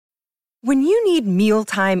When you need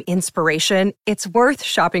mealtime inspiration, it's worth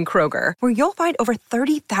shopping Kroger, where you'll find over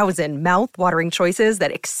 30,000 mouth-watering choices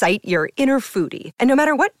that excite your inner foodie. And no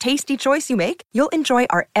matter what tasty choice you make, you'll enjoy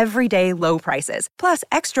our everyday low prices, plus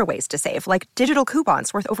extra ways to save, like digital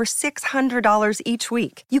coupons worth over $600 each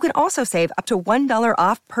week. You can also save up to $1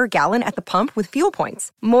 off per gallon at the pump with fuel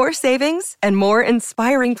points. More savings and more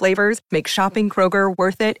inspiring flavors make shopping Kroger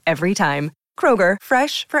worth it every time. Kroger,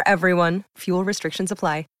 fresh for everyone. Fuel restrictions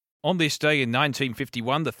apply. On this day in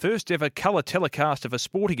 1951, the first ever colour telecast of a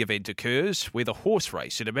sporting event occurs with a horse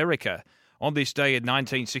race in America. On this day in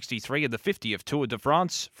 1963, in the 50th Tour de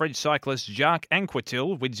France, French cyclist Jacques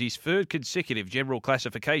Anquetil wins his third consecutive general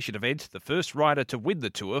classification event, the first rider to win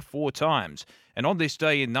the Tour 4 times. And on this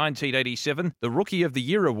day in 1987, the Rookie of the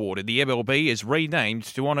Year award in the MLB is renamed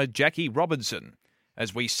to honour Jackie Robinson.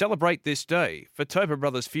 As we celebrate this day, for Tobin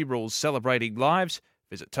Brothers Funerals Celebrating Lives,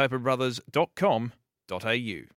 visit tobinbrothers.com.au.